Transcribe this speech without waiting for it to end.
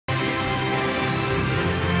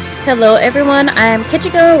Hello everyone, I'm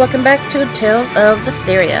Kichiko. Welcome back to Tales of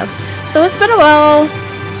Zestiria. So it's been a while,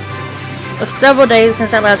 several days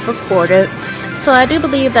since I last recorded. So I do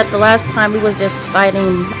believe that the last time we was just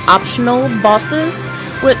fighting optional bosses,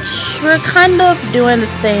 which we're kind of doing the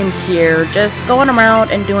same here, just going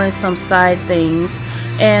around and doing some side things.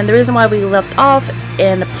 And the reason why we left off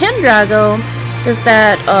in Pendrago is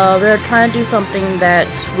that we're trying to do something that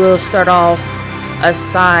will start off a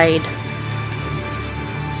side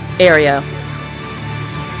area.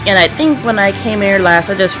 And I think when I came here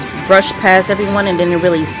last, I just brushed past everyone and didn't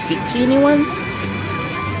really speak to anyone.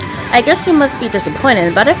 I guess you must be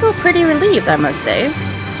disappointed, but I feel pretty relieved, I must say.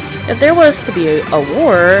 If there was to be a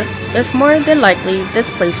war, it's more than likely this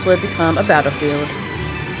place would become a battlefield.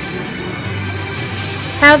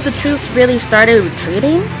 Have the troops really started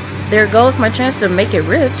retreating? There goes my chance to make it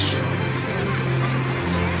rich.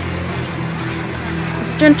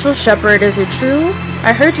 Gentle Shepherd, is it true?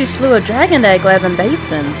 I heard you slew a dragon at Glavin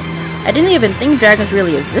Basin. I didn't even think dragons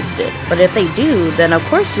really existed, but if they do, then of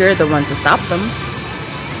course you're the one to stop them.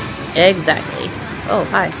 Exactly. Oh,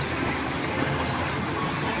 hi.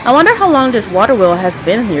 I wonder how long this water wheel has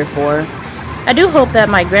been here for. I do hope that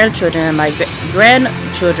my grandchildren and my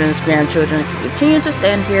grandchildren's grandchildren continue to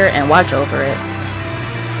stand here and watch over it.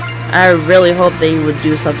 I really hope they would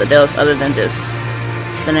do something else other than just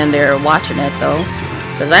standing there watching it, though.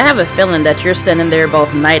 Because I have a feeling that you're standing there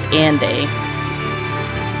both night and day.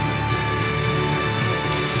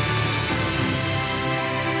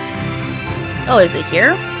 Oh, is it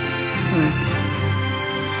here?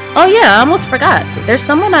 Oh yeah, I almost forgot. There's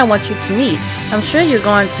someone I want you to meet. I'm sure you're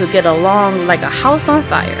going to get along like a house on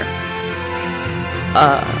fire.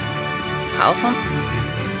 House on...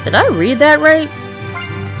 Did I read that right?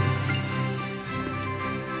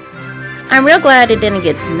 I'm real glad it didn't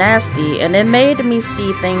get nasty, and it made me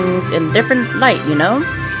see things in a different light, you know?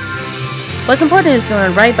 What's important is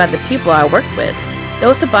doing right by the people I work with.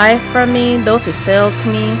 Those who buy from me, those who sell to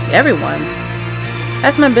me, everyone.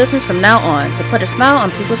 That's my business from now on, to put a smile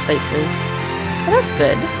on people's faces. Well, that's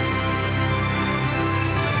good.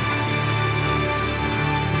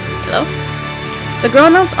 Hello? The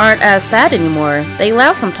grown-ups aren't as sad anymore. They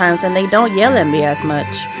laugh sometimes and they don't yell at me as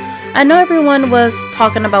much. I know everyone was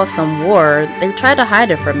talking about some war. They tried to hide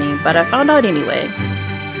it from me, but I found out anyway.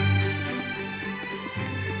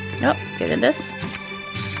 Oh, get in this.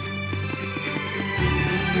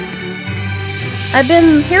 I've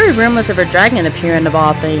been hearing rumors of a dragon appearing of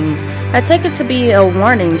all things. I take it to be a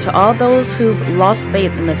warning to all those who've lost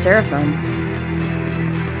faith in the Seraphim.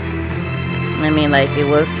 I mean, like, it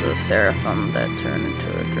was a Seraphim that turned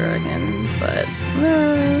into a dragon, but...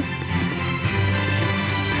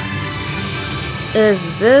 Is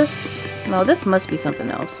this... No, this must be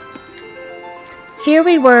something else. Here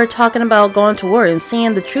we were talking about going to war and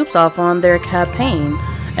seeing the troops off on their campaign.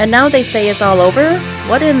 And now they say it's all over?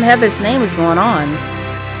 What in heaven's name is going on?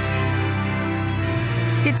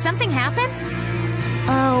 Did something happen?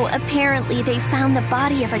 Oh, apparently they found the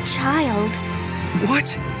body of a child.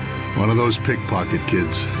 What? One of those pickpocket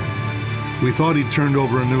kids. We thought he'd turned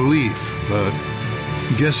over a new leaf, but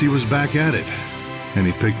guess he was back at it. And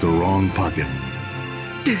he picked the wrong pocket.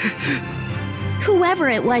 Whoever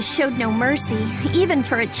it was showed no mercy, even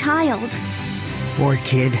for a child. Poor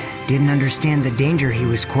kid. Didn't understand the danger he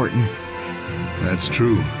was courting. That's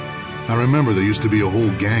true. I remember there used to be a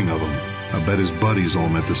whole gang of them. I bet his buddies all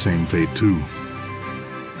met the same fate too.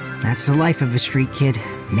 That's the life of a street kid.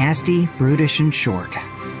 Nasty, brutish, and short.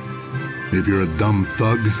 If you're a dumb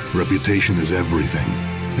thug, reputation is everything.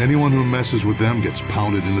 Anyone who messes with them gets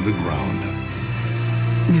pounded into the ground.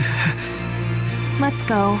 Let's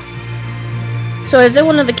go. So is it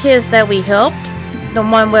one of the kids that we helped? The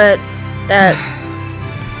one with that...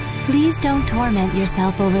 Please don't torment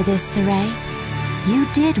yourself over this, Saray. You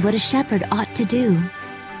did what a shepherd ought to do.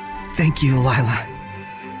 Thank you, Lila.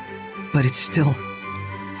 But it's still...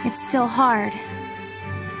 It's still hard.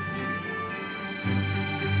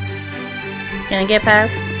 Can I get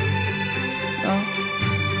past? Oh.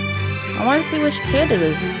 I want to see which kid it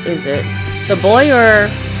is. Is it the boy or...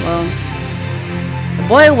 Well... The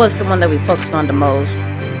boy was the one that we focused on the most.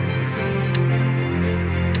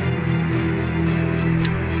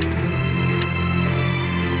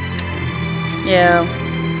 Yeah.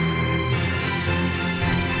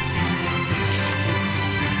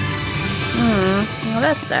 Well,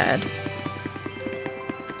 that's sad.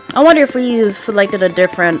 I wonder if we selected a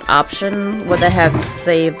different option, would that have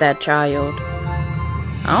saved that child?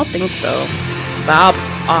 I don't think so. But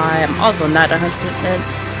I'm also not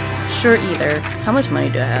 100% sure either. How much money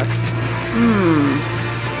do I have?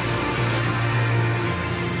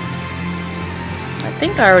 I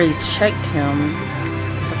think I already checked him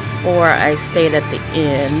before I stayed at the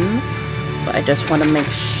inn, but I just want to make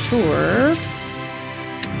sure.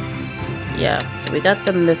 Yeah, so we got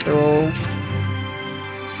the mithril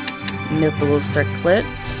circlet.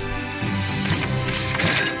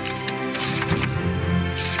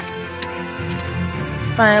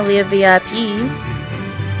 Finally a VIP.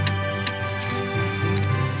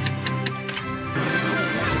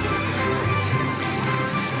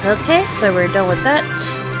 Okay, so we're done with that.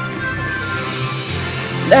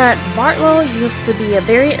 That Bartlow used to be a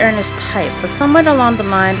very earnest type, but somewhere along the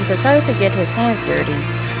line he decided to get his hands dirty.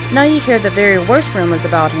 Now you hear the very worst rumors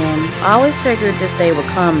about him. I always figured this day would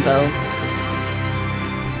come, though.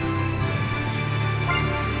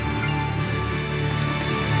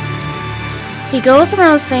 He goes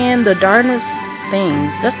around saying the darndest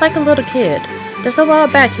things, just like a little kid. Just a while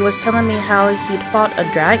back he was telling me how he'd fought a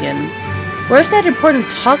dragon. Where's that important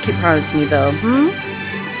talk he promised me, though, I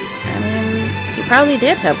mean, he probably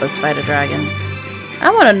did help us fight a dragon. I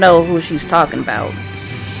want to know who she's talking about.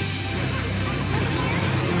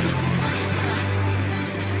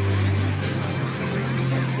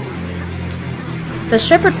 The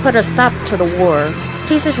shepherd put a stop to the war.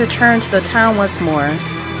 Pieces returned to the town once more.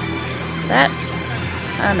 That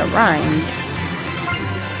kinda rhymed.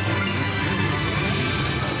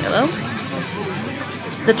 Hello?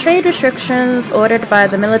 The trade restrictions ordered by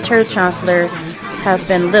the military chancellor have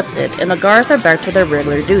been lifted, and the guards are back to their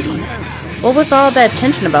regular duties. What was all that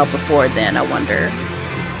tension about before then, I wonder?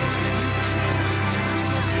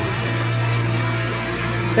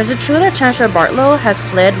 Is it true that Chancellor Bartlow has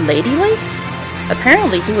fled ladylike?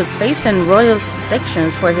 Apparently he was facing royal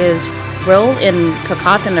sanctions for his role in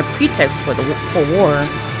concocting a pretext for war.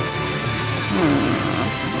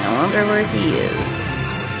 I wonder where he is.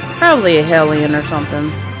 Probably a Hellion or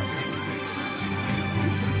something.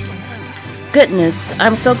 Goodness,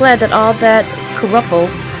 I'm so glad that all that kerfuffle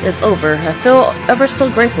is over. I feel ever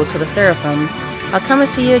so grateful to the Seraphim. I'll come and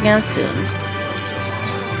see you again soon.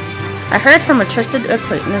 I heard from a trusted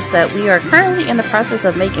acquaintance that we are currently in the process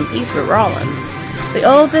of making peace with Rollins. We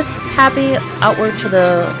owe this happy outcome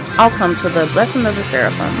to the blessing of the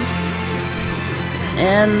Seraphim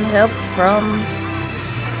and help from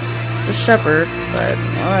the shepherd, but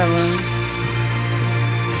whatever.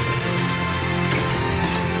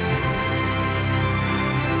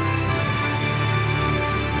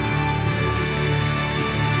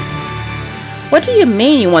 What do you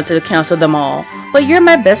mean you want to cancel them all? But you're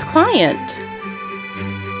my best client.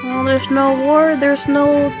 Well, there's no war, there's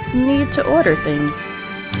no need to order things.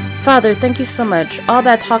 Father, thank you so much. All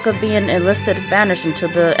that talk of being enlisted vanished into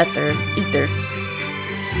the ether.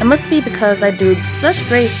 It must be because I do such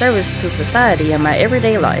great service to society in my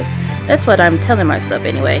everyday life. That's what I'm telling myself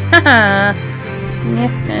anyway. Haha.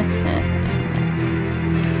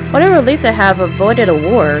 What a relief to have avoided a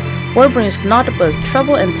war. War brings naught but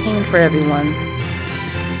trouble and pain for everyone.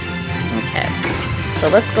 Okay. So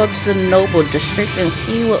let's go to the Noble District and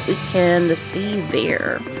see what we can see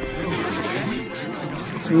there.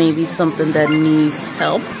 Maybe something that needs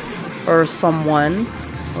help, or someone,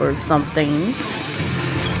 or something.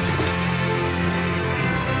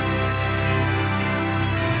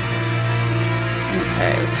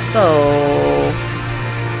 Okay, so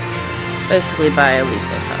basically by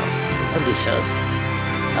Alicia's house.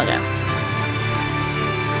 Okay.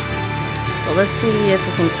 So let's see if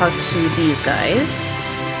we can talk to these guys.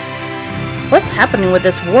 What's happening with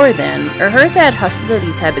this war then? I heard that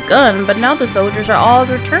hostilities had begun, but now the soldiers are all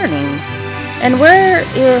returning. And where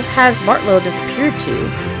has Bartlow disappeared to?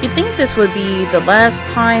 You'd think this would be the last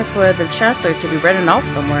time for the Chancellor to be running off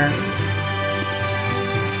somewhere.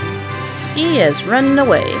 He is running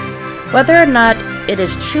away. Whether or not it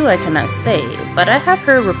is true I cannot say, but I have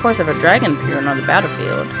heard reports of a dragon appearing on the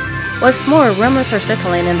battlefield. What's more, rumors are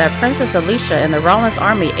circulating that Princess Alicia and the Rollins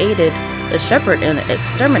army aided the shepherd in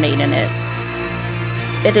exterminating it.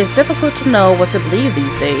 It is difficult to know what to believe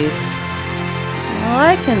these days.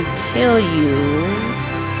 Well, I can tell you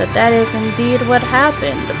that is indeed what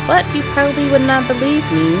happened, but you probably would not believe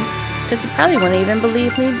me, because you probably wouldn't even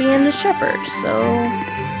believe me being the shepherd, so...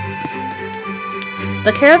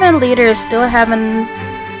 The caravan leader is still having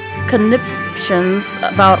conniptions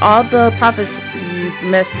about all the profits we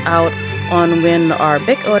missed out on when our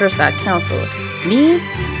big orders got cancelled. Me?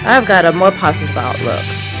 I've got a more positive outlook.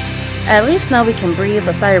 At least now we can breathe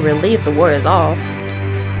a sigh of relief the war is off.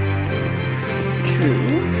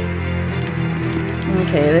 True.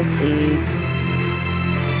 Okay, let's see.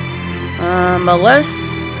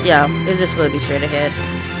 Yeah, it's just going to be straight ahead.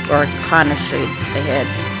 Or kind of straight ahead.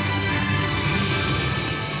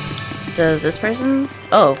 Does this person?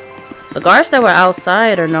 Oh. The guards that were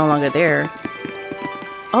outside are no longer there.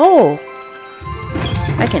 Oh!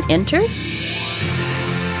 I can enter?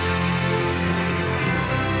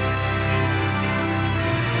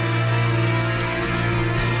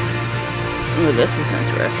 Ooh, this is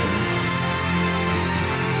interesting.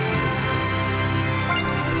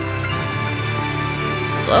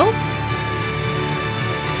 Hello?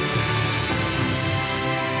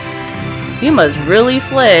 You must really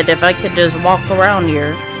fled if I could just walk around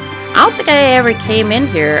here. I don't think I ever came in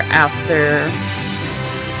here after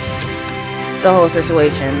the whole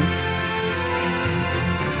situation.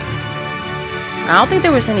 I don't think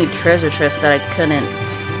there was any treasure chest that I couldn't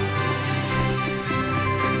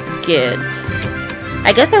get.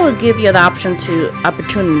 I guess that would give you the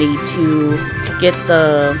opportunity to get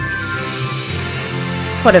the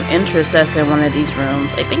point of interest that's in one of these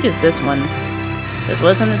rooms. I think it's this one. This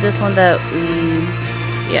wasn't this one that we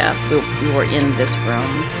were in this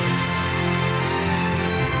room.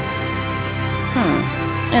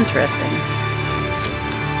 Interesting.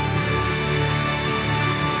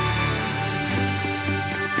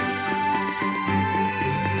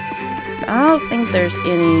 I don't think there's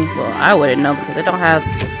any, well, I wouldn't know because I don't have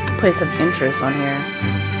place of interest on here.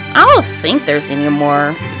 I don't think there's any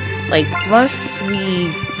more. Like, once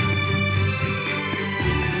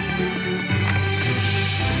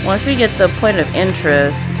we get the point of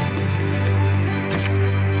interest,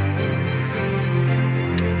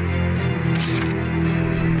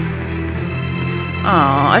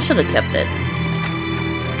 oh, I should have kept it.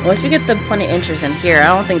 Once you get the point of interest in here, I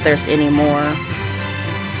don't think there's any more.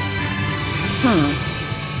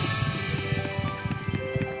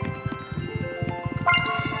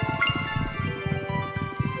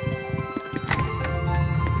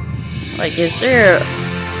 Like, is there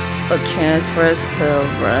a chance for us to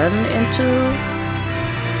run into?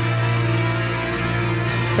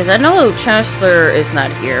 Because I know Chancellor is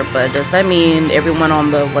not here, but does that mean everyone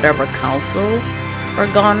on the whatever council are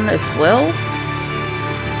gone as well?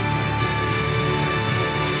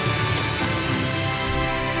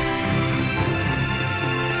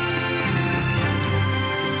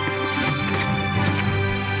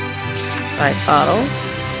 Like Otto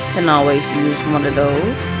can always use one of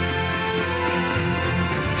those.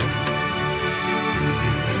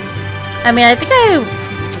 I mean, I think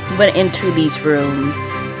I went into these rooms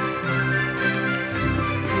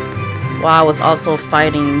while I was also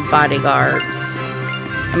fighting bodyguards.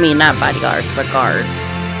 I mean, not bodyguards, but guards.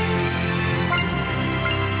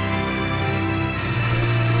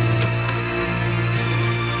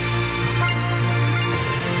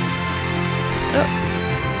 Oh.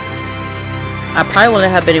 I probably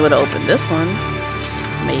wouldn't have been able to open this one.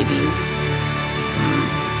 Maybe.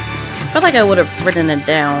 I feel like I would have written it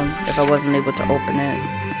down if I wasn't able to open it.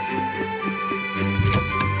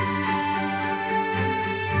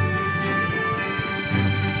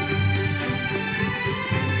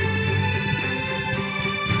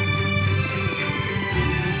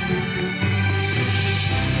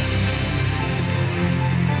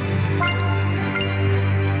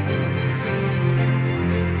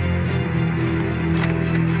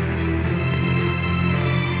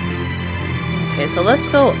 Okay, so let's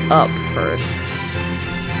go up first.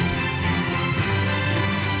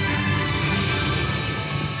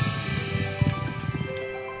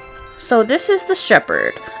 So this is the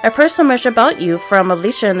shepherd. I've heard so much about you from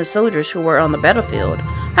Alicia and the soldiers who were on the battlefield.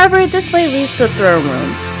 However, this way leads to the throne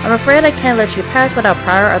room. I'm afraid I can't let you pass without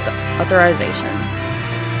prior authorization.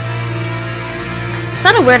 It's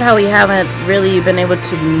kind of weird how we haven't really been able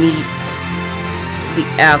to meet the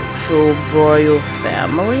actual royal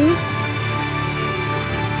family.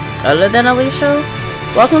 Other than Alicia?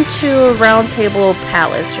 Welcome to Round Table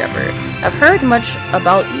Palace, Shepherd. I've heard much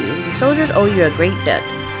about you. The soldiers owe you a great debt.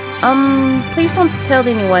 Please don't tell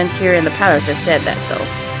anyone here in the palace I said that, though.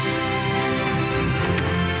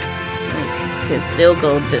 This can still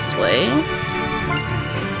go this way.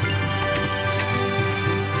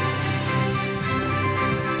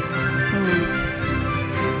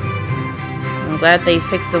 I'm glad they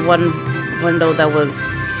fixed the one window that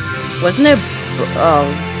wasn't it,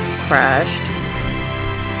 crashed.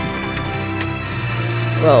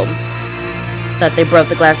 Well, that they broke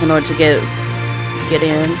the glass in order to get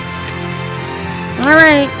in.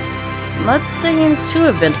 Alright, nothing too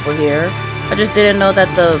eventful here. I just didn't know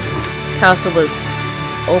that the castle was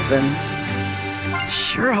open.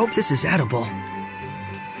 Sure hope this is edible.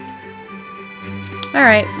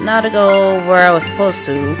 Alright, now to go where I was supposed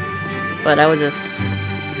to, but I was just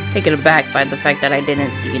taken aback by the fact that I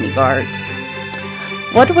didn't see any guards.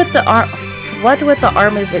 What with the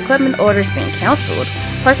army's equipment orders being cancelled,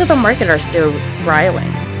 parts of the market are still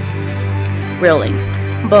riling. Really.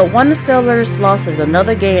 But one silver's loss is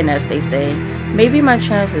another gain, as they say. Maybe my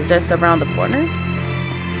chance is just around the corner?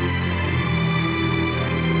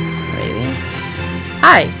 Maybe.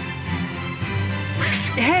 Hi!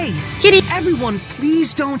 Hey! Kitty! Everyone,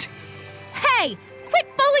 please don't... Hey! Quit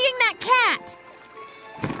bullying that cat!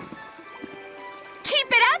 Keep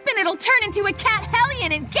it up and it'll turn into a cat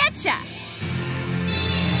hellion and getcha!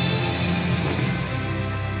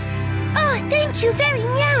 Oh, thank you very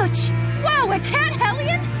much! Whoa, a cat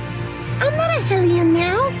hellion? I'm not a hellion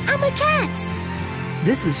now. I'm a cat.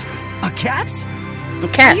 This is... a cat? A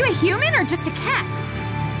cat. Are you a human or just a cat?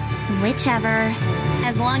 Whichever.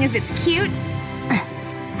 As long as it's cute.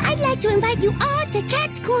 I'd like to invite you all to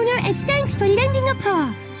Katz Korner as thanks for lending a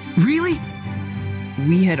paw. Really?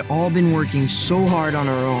 We had all been working so hard on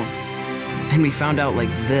our own. And we found out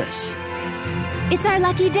like this. It's our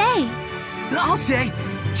lucky day. I'll say!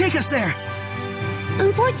 Take us there!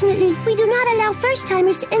 Unfortunately, we do not allow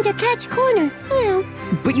first-timers to enter Katz Korner. Meow.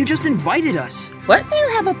 But you just invited us. What? You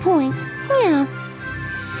have a point. Meow.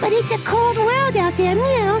 But it's a cold world out there,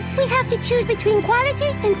 meow. We have to choose between quality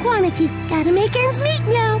and quantity. Gotta make ends meet,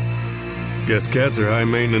 meow. Guess cats are high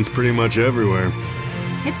maintenance pretty much everywhere.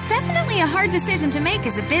 It's definitely a hard decision to make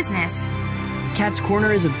as a business. Katz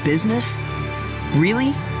Korner is a business?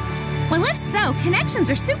 Really? Well, if so, connections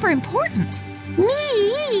are super important.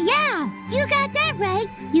 Me-yow. You got that right.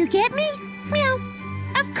 You get me? Meow.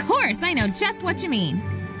 Of course, I know just what you mean.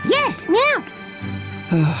 Yes, meow.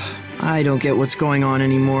 I don't get what's going on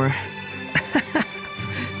anymore.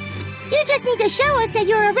 You just need to show us that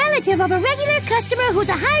you're a relative of a regular customer who's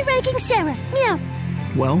a high-ranking sheriff. Meow.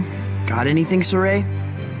 Well, got anything, Saray?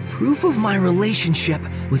 Proof of my relationship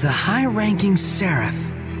with a high-ranking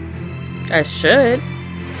seraph. I should.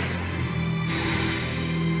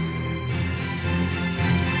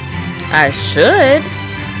 I should.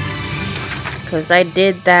 Because I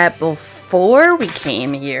did that before we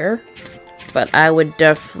came here. But I would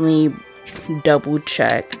definitely double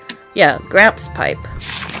check. Yeah, Gramps pipe.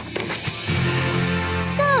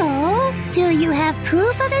 So, do you have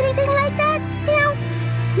proof of anything like that? Meow.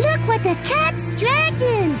 Look what the cat's dragged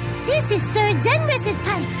in. This is Sir Zenris's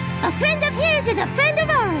pipe. A friend of his is a friend of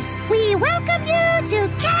ours. We welcome you to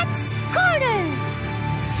Katz Korner.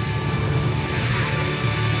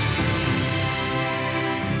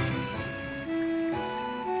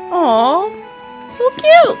 Aww, so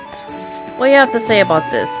cute. What do you have to say about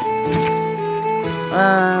this?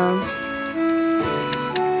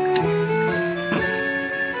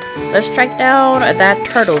 Let's track down that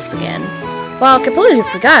turtle skin. Wow, I completely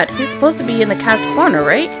forgot. He's supposed to be in the Katz Korner,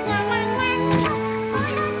 right?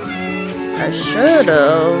 I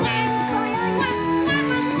should've.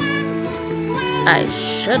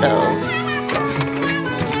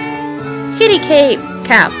 Kitty cape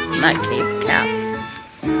cap, not cape cap.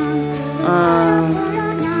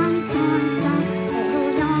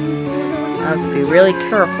 I have to be really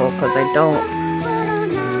careful because I don't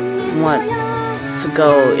want to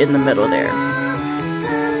go in the middle there.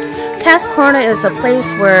 Katz Korner is a place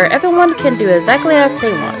where everyone can do exactly as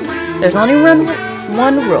they want. There's only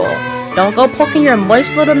one rule. Don't go poking your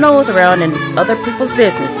moist little nose around in other people's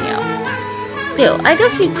business now. Still, I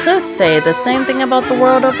guess you could say the same thing about the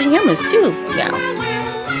world of the humans too, yeah.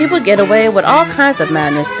 People get away with all kinds of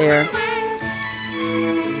madness there.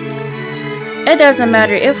 It doesn't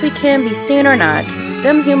matter if we can be seen or not.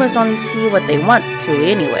 Them humans only see what they want to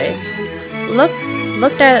anyway.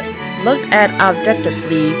 Looked at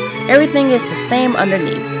objectively, everything is the same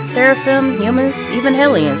underneath. Seraphim, humans, even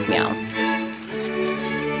hellions, meow.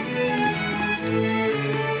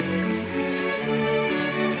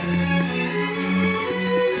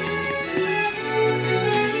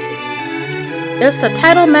 It's the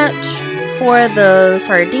title match for the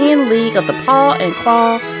Sardine League of the Paw and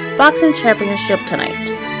Claw Boxing Championship tonight.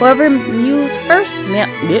 Whoever mews first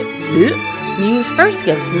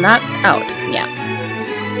gets knocked out. Yeah.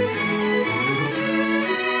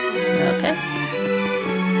 Okay.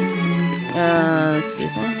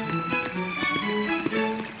 Excuse me.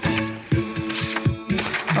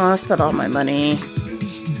 Oh, I spent all my money.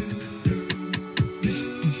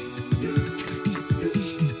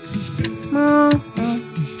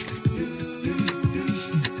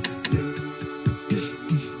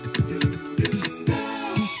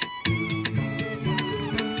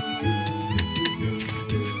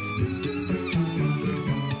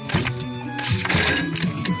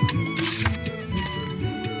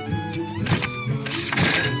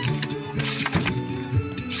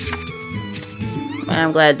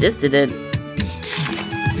 I'm glad this didn't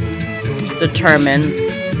determine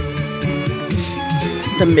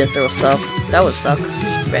the mithril stuff. That would suck.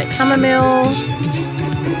 red chamomile.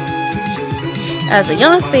 As a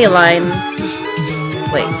young feline...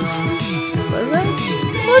 Wait. What is that?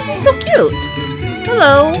 Oh, he's so cute!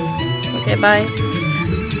 Hello! Okay, bye.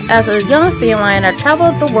 As a young feline, I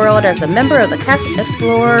traveled the world as a member of the Katz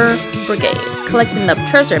Explorer Brigade, collecting up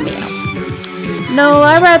treasure meow. No,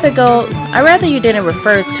 I'd rather you didn't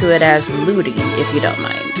refer to it as looting, if you don't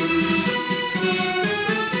mind.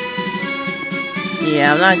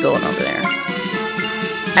 Yeah, I'm not going over there.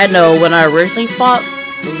 I know when I originally fought,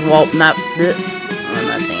 well, I'm not saying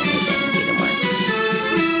anything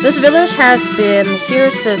anymore. This village has been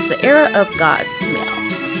here since the era of gods, meow.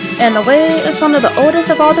 In a way, it's one of the oldest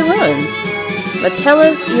of all the ruins. But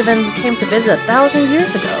Tellus even came to visit 1,000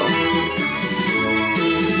 years ago.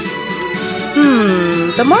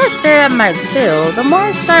 The more I stare at my tail, the more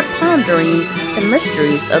I start pondering the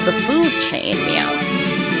mysteries of the food chain, meow.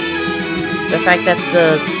 The fact that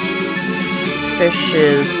the fish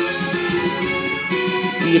is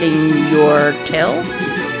eating your tail?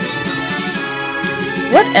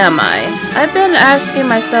 What am I? I've been asking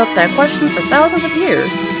myself that question for thousands of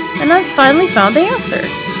years, and I've finally found the answer.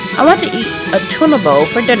 I want to eat a tuna bowl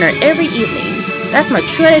for dinner every evening. That's my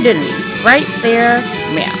true identity, right there,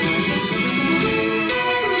 meow.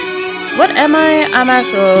 What am I? I'm yeah,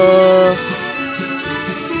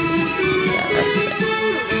 that's the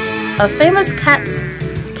same. A famous Katz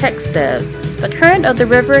text says, "The current of the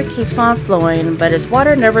river keeps on flowing, but its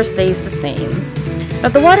water never stays the same."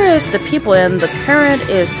 If the water is the people and the current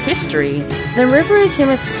is history, then river is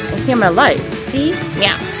human life. See?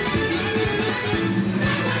 Meow.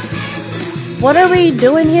 What are we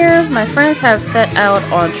doing here? My friends have set out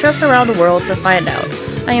on trips around the world to find out.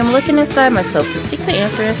 I am looking inside myself to seek the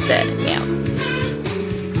answer instead. Meow.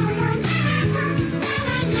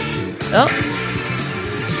 Oh.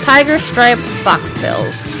 Tiger striped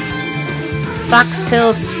foxtails.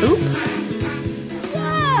 Foxtail soup?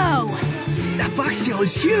 Whoa! That foxtail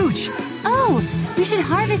is huge! Oh, we should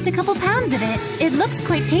harvest a couple pounds of it. It looks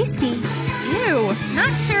quite tasty. Ew,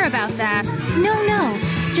 not sure about that. No.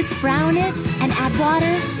 Just brown it and add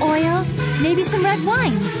water, oil, maybe some red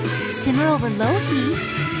wine. Simmer over low heat.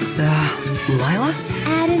 Lila?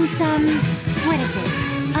 Add in some, what is it?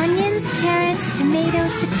 Onions, carrots,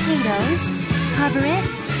 tomatoes, potatoes. Cover it,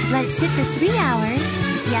 let it sit for 3 hours.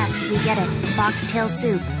 Yes, we get it. Foxtail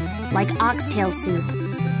soup. Like oxtail soup.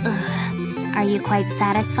 Ugh. Are you quite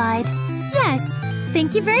satisfied? Yes,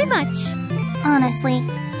 thank you very much. Honestly,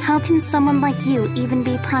 how can someone like you even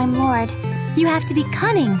be Prime Lord? You have to be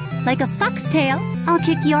cunning, like a foxtail. I'll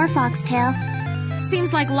kick your foxtail.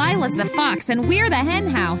 Seems like Lila's the fox and we're the hen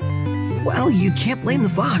house. Well, you can't blame the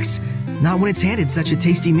fox. Not when it's handed such a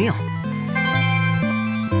tasty meal.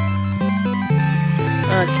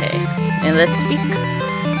 Okay, and let's speak.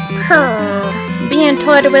 Being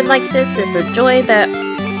toyed with like this is a joy that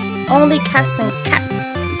only cats and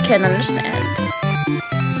cats can understand.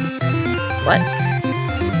 What?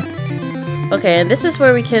 Okay, and this is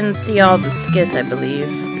where we can see all the skits, I believe.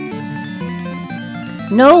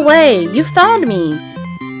 No way! You found me!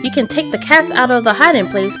 You can take the cats out of the hiding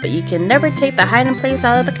place, but you can never take the hiding place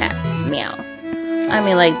out of the cats. Meow. I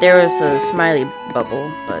mean, like, there was a smiley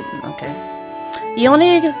bubble, but okay. You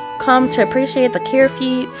only come to appreciate the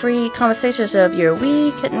carefree conversations of your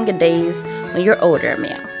wee kitten days when you're older,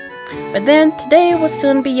 meow. But then, today will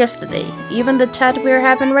soon be yesterday. Even the chat we're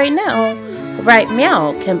having right now, right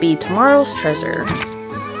meow, can be tomorrow's treasure.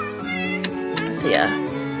 So yeah.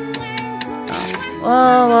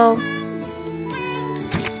 Oh, well.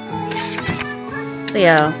 So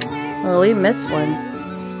yeah. Well, we missed one.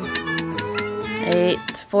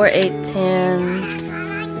 4, 8, 10.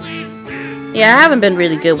 Yeah, I haven't been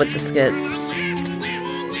really good with the skits.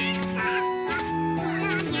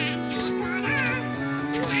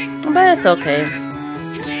 But it's okay.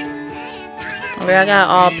 I got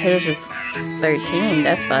all page of 13,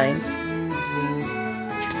 that's fine.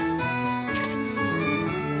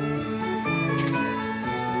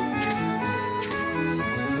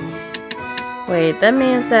 Wait, that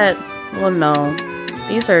means that, well, no.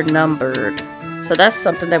 These are numbered. So that's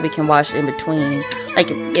something that we can watch in between. Like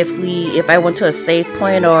if I went to a save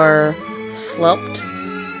point or sloped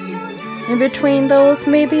in between those,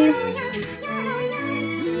 maybe.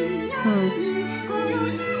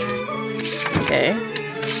 Okay.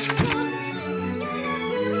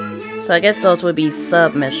 So I guess those would be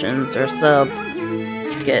sub-missions or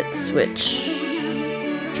sub-skits, which...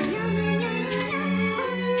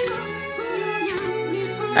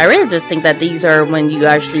 I really just think that these are when you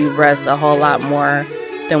actually rest a whole lot more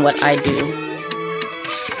than what I do.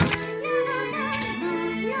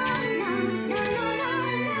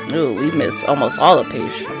 Ooh, we missed almost all of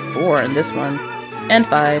page 4 in this one. And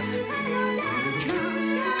 5.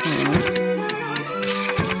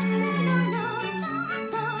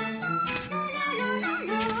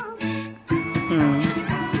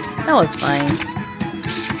 That was fine.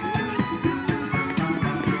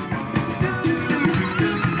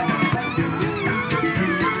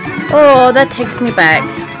 Oh, that takes me back.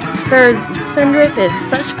 Sir Cindrus is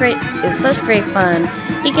such great fun.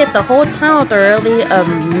 He gets the whole town thoroughly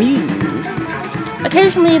amused.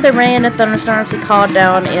 Occasionally, the rain and thunderstorms he called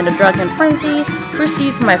down in a drunken frenzy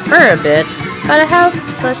received my fur a bit, but I have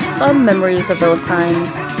such fond memories of those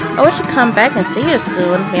times. I wish you'd come back and see us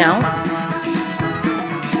soon, meow.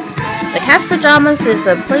 The Cat's Pajamas is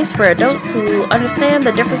the place for adults who understand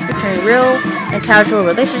the difference between real and casual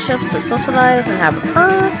relationships to socialize and have a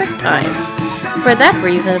perfect time. For that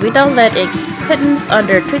reason, we don't let in kittens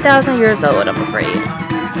under 2,000 years old, I'm afraid.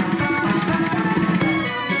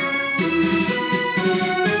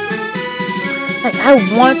 Like, I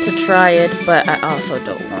want to try it, but I also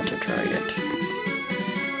don't want to try it.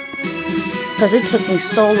 Because it took me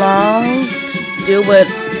so long to deal with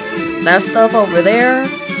that stuff over there.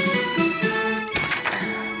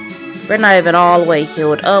 We're not even all the way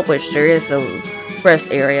healed up, which there is a rest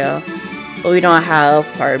area. But we don't have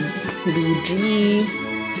our BG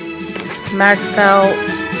maxed out.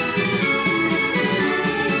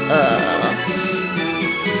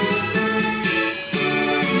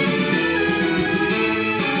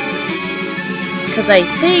 Because I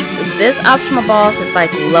think this optional boss is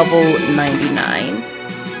like level 99.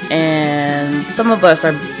 And some of us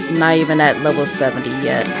are not even at level 70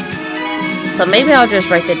 yet. So maybe I'll just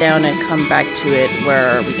write it down and come back to it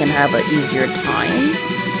where we can have an easier time.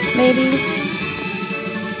 Maybe.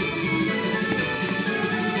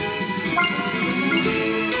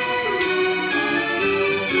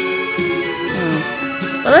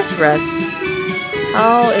 But let's rest.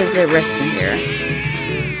 How is it resting here?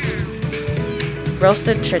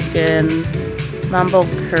 Roasted chicken, mambo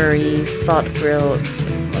curry, salt grilled.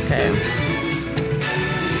 Okay.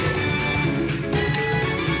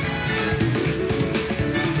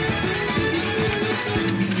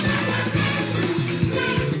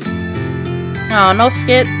 Oh, no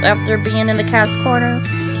skit after being in the Katz Korner.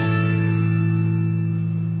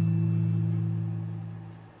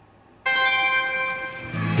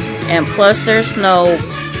 And plus there's no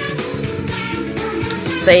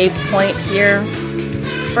save point here.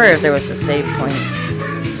 I prefer if there was a save point.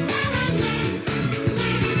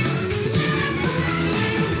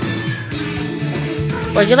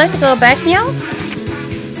 Would you like to go back, meow?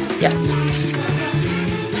 Yes.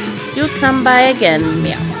 Do come by again,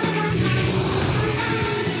 meow.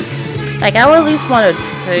 Like, I would at least want to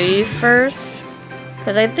save first.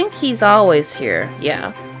 Because I think he's always here.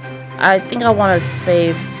 Yeah. I think I want to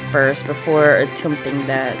save first before attempting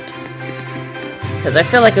that. Because I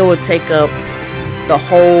feel like it would take up the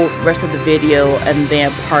whole rest of the video and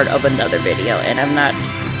then part of another video. And I'm not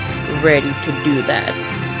ready to do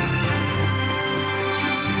that.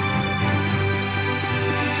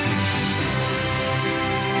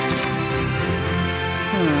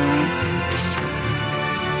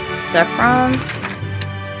 Saffron.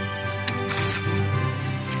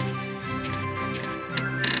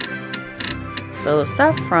 So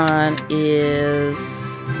saffron is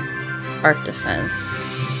art defense.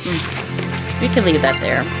 We can leave that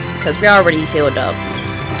there because we're already healed up.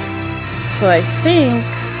 So I think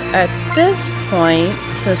at this point,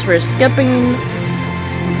 since we're skipping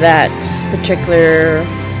that particular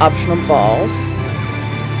optional balls,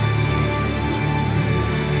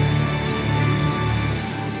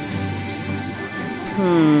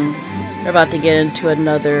 we're about to get into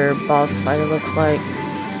another boss fight, it looks like.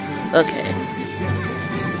 Okay.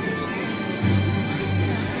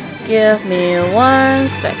 Give me 1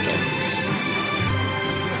 second.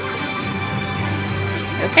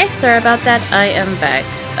 Okay, sorry about that. I am back.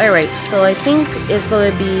 Alright, so I think it's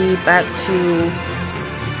going to be back to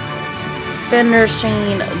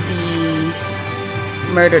finishing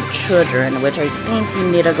the murdered children, which I think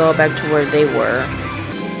we need to go back to where they were.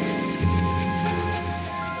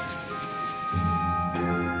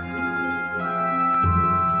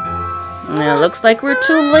 It looks like we're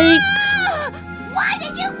too late. Why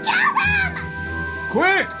did you kill them?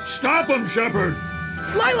 Quick! Stop him, Shepard!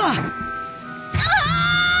 Lila!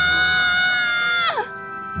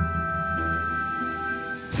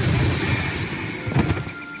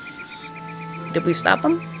 Did we stop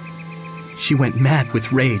him? She went mad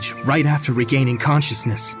with rage right after regaining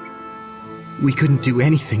consciousness. We couldn't do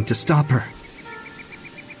anything to stop her.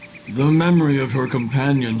 The memory of her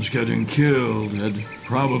companions getting killed had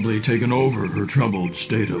probably taken over her troubled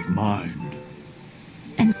state of mind.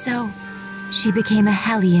 And so, she became a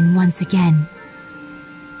Hellion once again.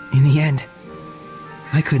 In the end,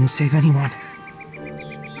 I couldn't save anyone.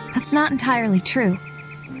 That's not entirely true.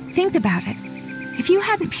 Think about it. If you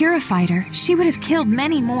hadn't purified her, she would have killed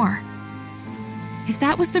many more. If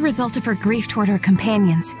that was the result of her grief toward her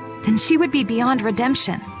companions, then she would be beyond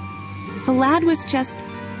redemption. The lad was just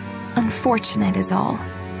unfortunate is all.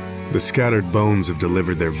 The scattered bones have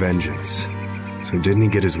delivered their vengeance. So didn't he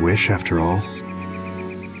get his wish after all?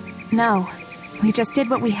 No. We just did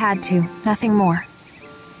what we had to, nothing more.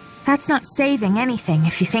 That's not saving anything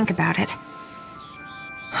if you think about it.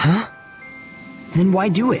 Huh? Then why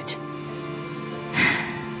do it?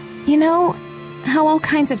 You know how all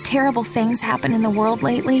kinds of terrible things happen in the world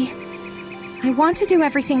lately? I want to do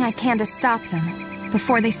everything I can to stop them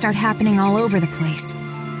before they start happening all over the place.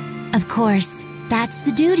 Of course, that's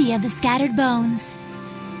the duty of the scattered bones.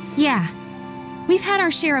 Yeah. We've had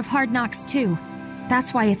our share of hard knocks too.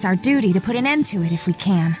 That's why it's our duty to put an end to it if we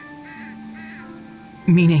can.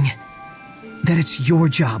 Meaning that it's your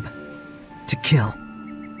job to kill.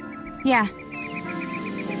 Yeah.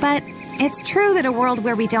 But it's true that a world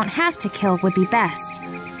where we don't have to kill would be best.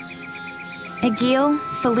 Egil,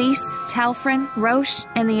 Felice, Talfrin, Roche,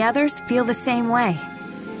 and the others feel the same way.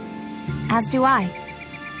 As do I.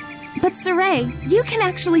 But Saray, you can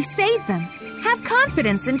actually save them. Have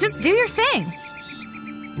confidence and just do your thing.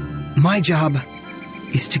 My job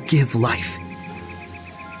is to give life.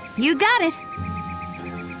 You got it.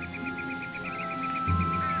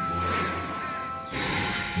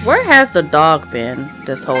 Where has the dog been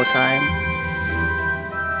this whole time?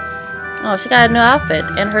 Oh, she got a new outfit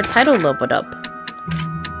and her title leveled up.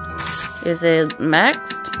 Is it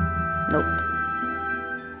maxed? Nope.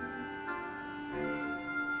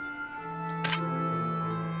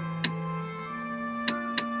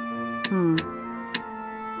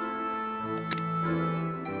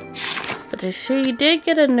 But she did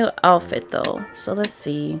get a new outfit though, so let's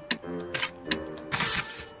see.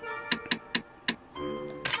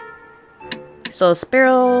 So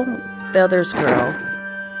Sparrow Feathers Girl.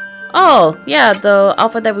 Oh, yeah, the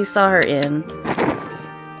outfit that we saw her in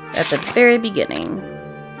at the very beginning.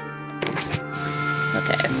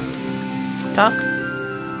 Okay. Talk.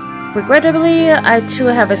 Regrettably, I too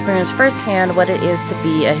have experienced firsthand what it is to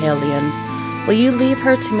be a Hellion. Will you leave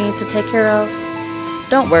her to me to take care of?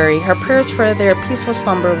 Don't worry, her prayers for their peaceful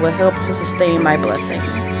slumber will help to sustain my blessing.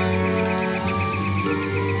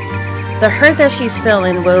 The hurt that she's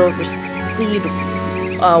feeling will recede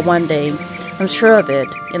one day. I'm sure of it.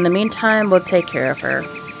 In the meantime, we'll take care of her.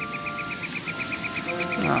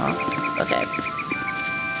 Oh, okay.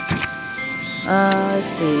 Let's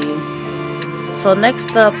see. So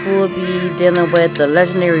next up, we'll be dealing with the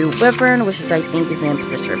legendary Wyvern, which is, I think, is in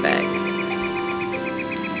Blisterback.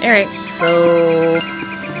 Alright, so...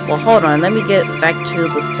 Well, hold on. Let me get back to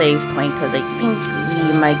the save point, because I think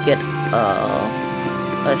we might get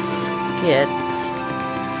a skit.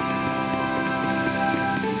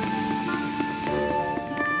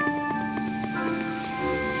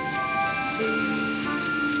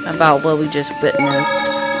 About what we just witnessed.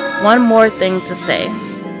 One more thing to say.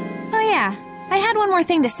 Oh yeah, I had one more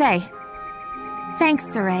thing to say. Thanks,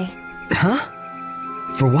 Saray. Huh?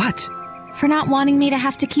 For what? For not wanting me to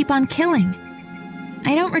have to keep on killing.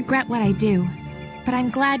 I don't regret what I do, but I'm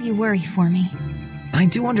glad you worry for me. I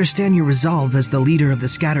do understand your resolve as the leader of the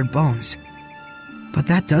Scattered Bones. But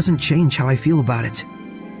that doesn't change how I feel about it.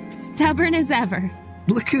 Stubborn as ever.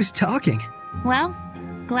 Look who's talking. Well,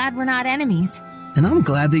 glad we're not enemies. And I'm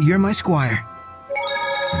glad that you're my squire.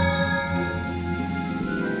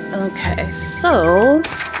 Okay, so...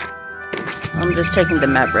 I'm just checking the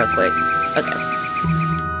map real quick. Okay.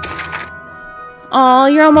 Oh,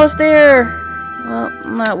 you're almost there! Well,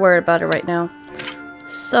 I'm not worried about it right now.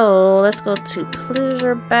 So, let's go to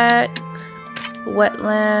Blisterback,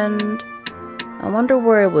 Wetland. I wonder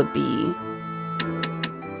where it would be.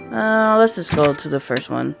 Let's just go to the first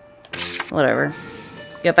one. Whatever.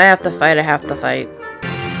 If I have to fight, I have to fight.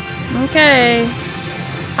 Okay.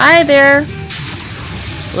 Hi there.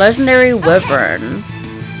 Legendary Wyvern.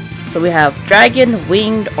 So we have Dragon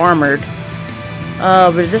Winged Armored.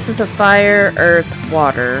 Resistant to fire, earth,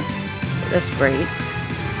 water. That's great.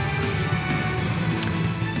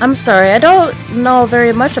 I'm sorry, I don't know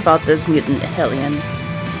very much about this mutant Hellion.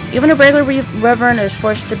 Even a regular Wyvern is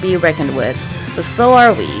forced to be reckoned with. But so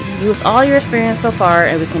are we. Use all your experience so far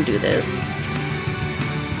and we can do this.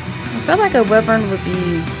 I feel like a Wyvern would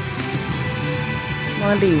be...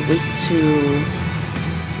 weak to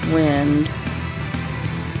wind.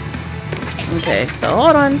 Okay, so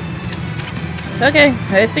hold on. Okay,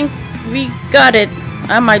 I think we got it.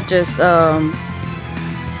 I might just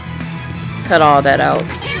cut all that out.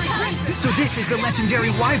 So this is the legendary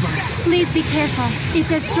wyvern. Please be careful.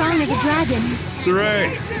 It's as strong as a dragon.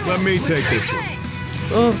 Saray, let me take this one.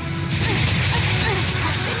 Oh,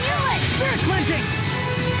 Spirit cleansing.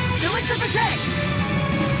 Electrify.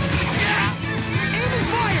 Aim and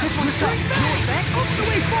fire. This one is tough. No effect. Open the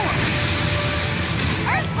way forward.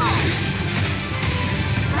 Earthfall.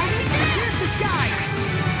 Here's the skies.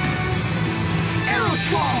 Arrow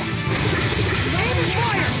squall. Aim and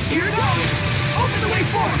fire. Here it goes. Open the way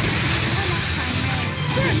forward.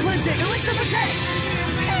 Spirit cleansing. Electrify.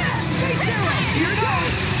 Safe arrow. Here it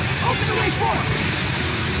goes. Open the way forward.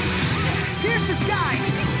 Here's the skies.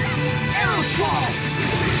 Arrow squall.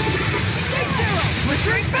 Safe arrow.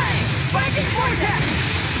 Blistering fangs. Binding vortex.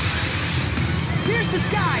 Here's the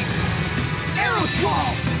skies. Arrow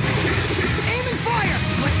squall. Aim and fire.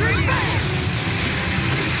 Blistering fangs.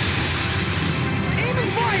 Aim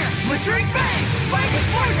and fire. Blistering fangs. Binding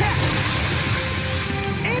vortex.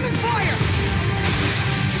 Aim and fire.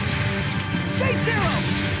 Safe arrow.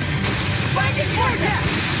 Binding vortex.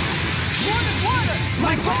 Water.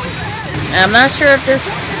 My phone is ahead. I'm not sure if this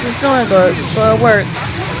is going to work.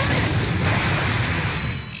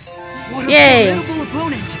 What Yay. a formidable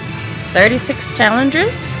opponent. 36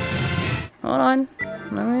 challengers? Hold on.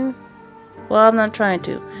 Well, I'm not trying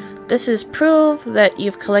to. This is proof that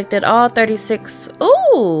you've collected all 36.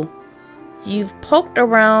 Ooh! You've poked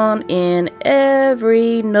around in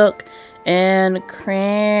every nook and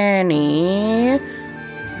cranny.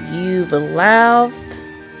 You've laughed.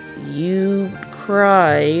 You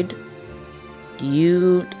cried.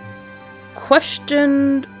 You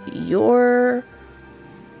questioned your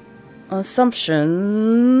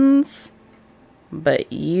assumptions,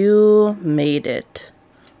 but you made it.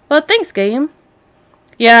 Well, thanks, game.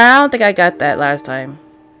 Yeah, I don't think I got that last time.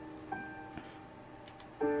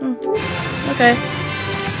 Okay.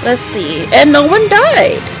 Let's see. And no one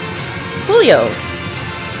died. Julio's.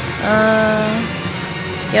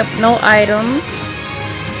 Yep, no items.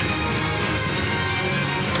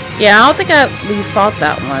 Yeah, I don't think we fought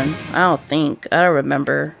that one. I don't think. I don't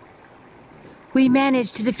remember. We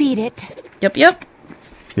managed to defeat it. Yep.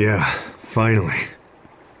 Yeah, finally.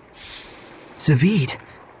 Zavid,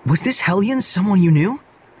 was this Hellion someone you knew?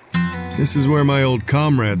 This is where my old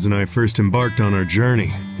comrades and I first embarked on our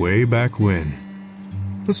journey, way back when.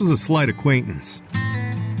 This was a slight acquaintance.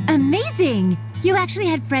 Amazing! You actually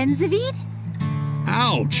had friends, Zavid?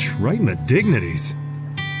 Ouch! Right in the dignities.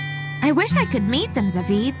 I wish I could meet them,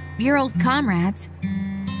 Zavid. Your old comrades.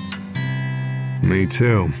 Me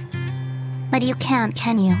too. But you can't,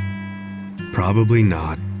 can you? Probably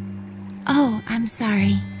not. Oh, I'm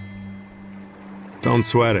sorry. Don't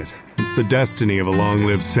sweat it. It's the destiny of a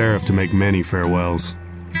long-lived seraph to make many farewells.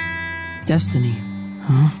 Destiny,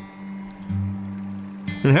 huh?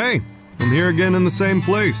 And hey, I'm here again in the same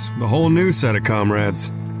place, with a whole new set of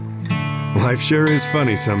comrades. Life sure is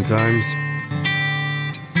funny sometimes.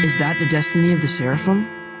 Is that the destiny of the Seraphim?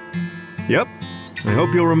 Yep. I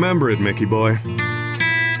hope you'll remember it, Mickey boy.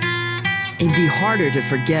 It'd be harder to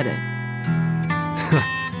forget it.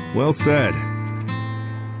 Well said.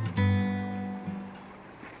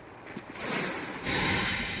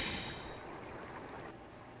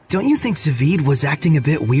 Don't you think Zavid was acting a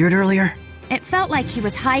bit weird earlier? It felt like he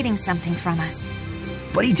was hiding something from us.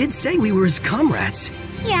 But he did say we were his comrades.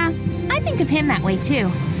 Yeah, I think of him that way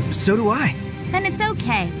too. So do I. Then it's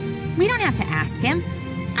okay. We don't have to ask him.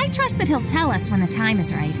 I trust that he'll tell us when the time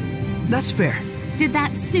is right. That's fair. Did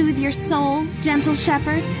that soothe your soul, gentle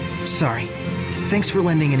shepherd? Sorry. Thanks for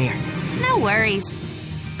lending an ear. No worries.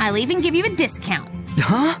 I'll even give you a discount.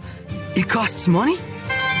 Huh? It costs money?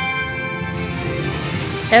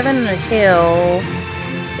 Heaven and Hill.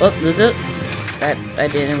 That I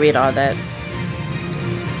didn't read all that.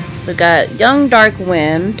 So got Young Dark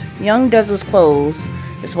Wind, Young Desert's Clothes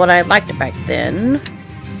is what I liked back then.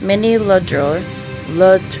 Mini Ludger,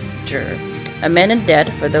 A Man in Debt,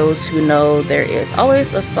 for those who know there is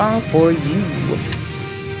always a song for you.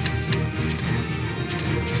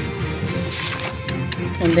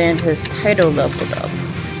 And then his title leveled up.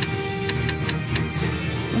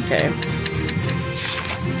 Okay.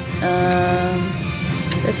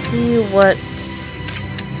 Let's see what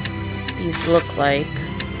these look like.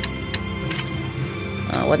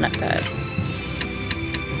 Well, not bad.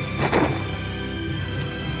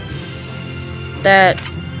 That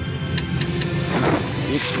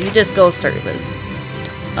you just go service.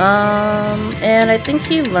 And I think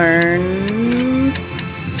he learned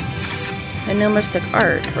a new mystic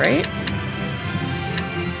art, right?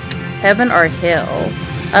 heaven or hell.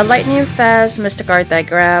 A lightning fast mystic art that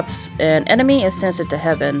grabs an enemy and sends it to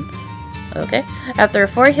heaven. Okay. After a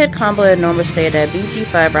 4-hit combo in normal state at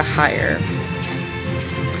BG5 or higher.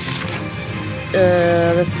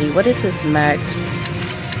 Let's see. What is his max?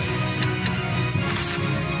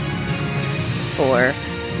 4.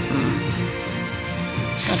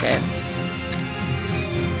 Okay.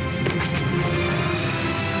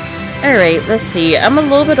 Alright, let's see. I'm a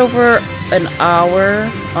little bit over an hour.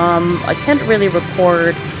 I can't really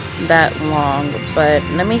record that long, but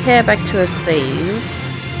let me head back to a save.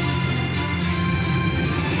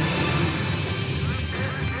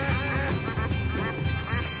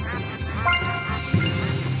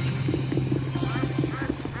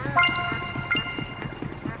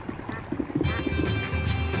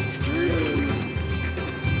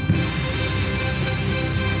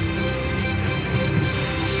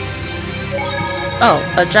 Oh,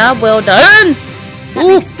 a job well done! That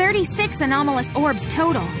makes 36 anomalous orbs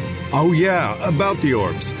total. Oh yeah, about the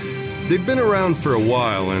orbs. They've been around for a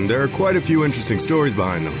while, and there are quite a few interesting stories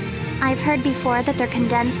behind them. I've heard before that they're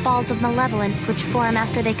condensed balls of malevolence which form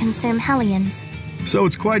after they consume Hellions. So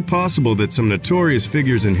it's quite possible that some notorious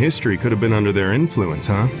figures in history could have been under their influence,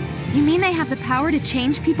 huh? You mean they have the power to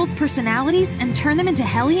change people's personalities and turn them into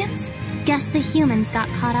Hellions? Guess the humans got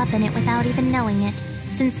caught up in it without even knowing it,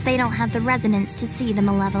 since they don't have the resonance to see the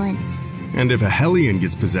malevolence. And if a Hellion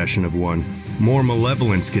gets possession of one, more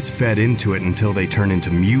malevolence gets fed into it until they turn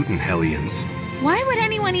into mutant Hellions. Why would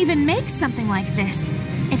anyone even make something like this?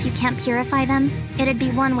 If you can't purify them, it'd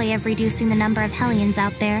be one way of reducing the number of Hellions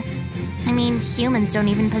out there. I mean, humans don't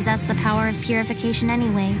even possess the power of purification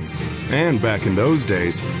anyways. And back in those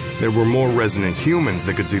days, there were more resonant humans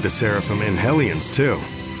that could see the Seraphim in Hellions too.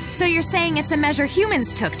 So you're saying it's a measure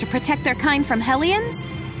humans took to protect their kind from Hellions?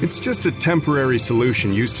 It's just a temporary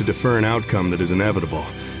solution used to defer an outcome that is inevitable.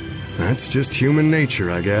 That's just human nature,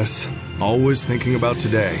 I guess. Always thinking about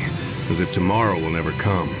today, as if tomorrow will never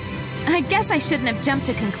come. I guess I shouldn't have jumped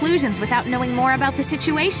to conclusions without knowing more about the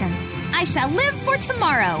situation. I shall live for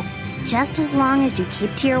tomorrow. Just as long as you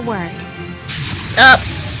keep to your word. Up!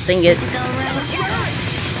 Dang it.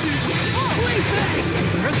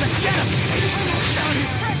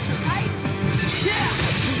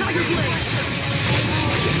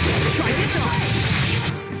 Try this on.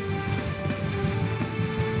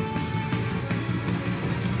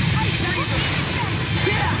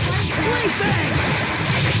 Yeah! Blade bang!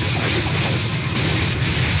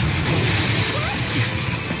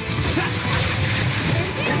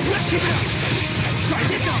 Let's keep it up! Try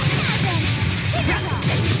this on!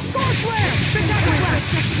 Sword flare! Spectacular blast!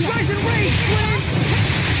 Rise and rage! Flames!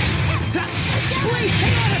 Blade!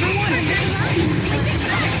 Hang on, everyone!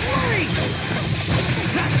 Flurry!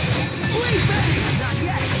 Blade bang! Not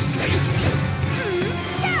yet!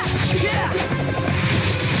 Yeah!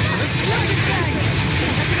 Dragon bang!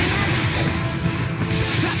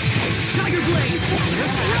 Tiger blade!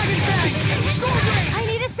 Dragon bang! Sword blade! I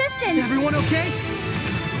need assistance! Everyone okay?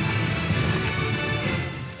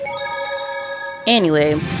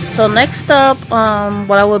 Anyway, so next up,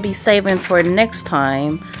 what I will be saving for next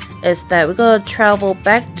time is that we're gonna travel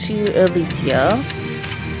back to Elysia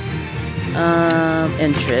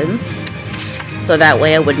entrance, so that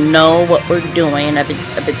way I would know what we're doing at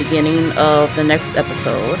the beginning of the next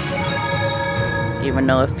episode, even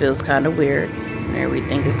though it feels kind of weird and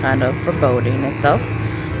everything is kind of foreboding and stuff.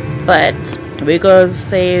 But we're gonna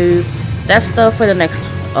save that stuff for the next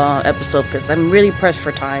episode because I'm really pressed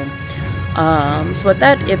for time. So with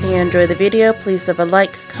that, if you enjoyed the video, please leave a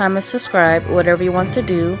like, comment, subscribe, whatever you want to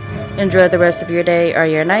do. Enjoy the rest of your day or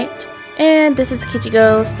your night. And this is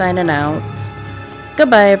Kichigo signing out.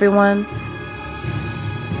 Goodbye, everyone.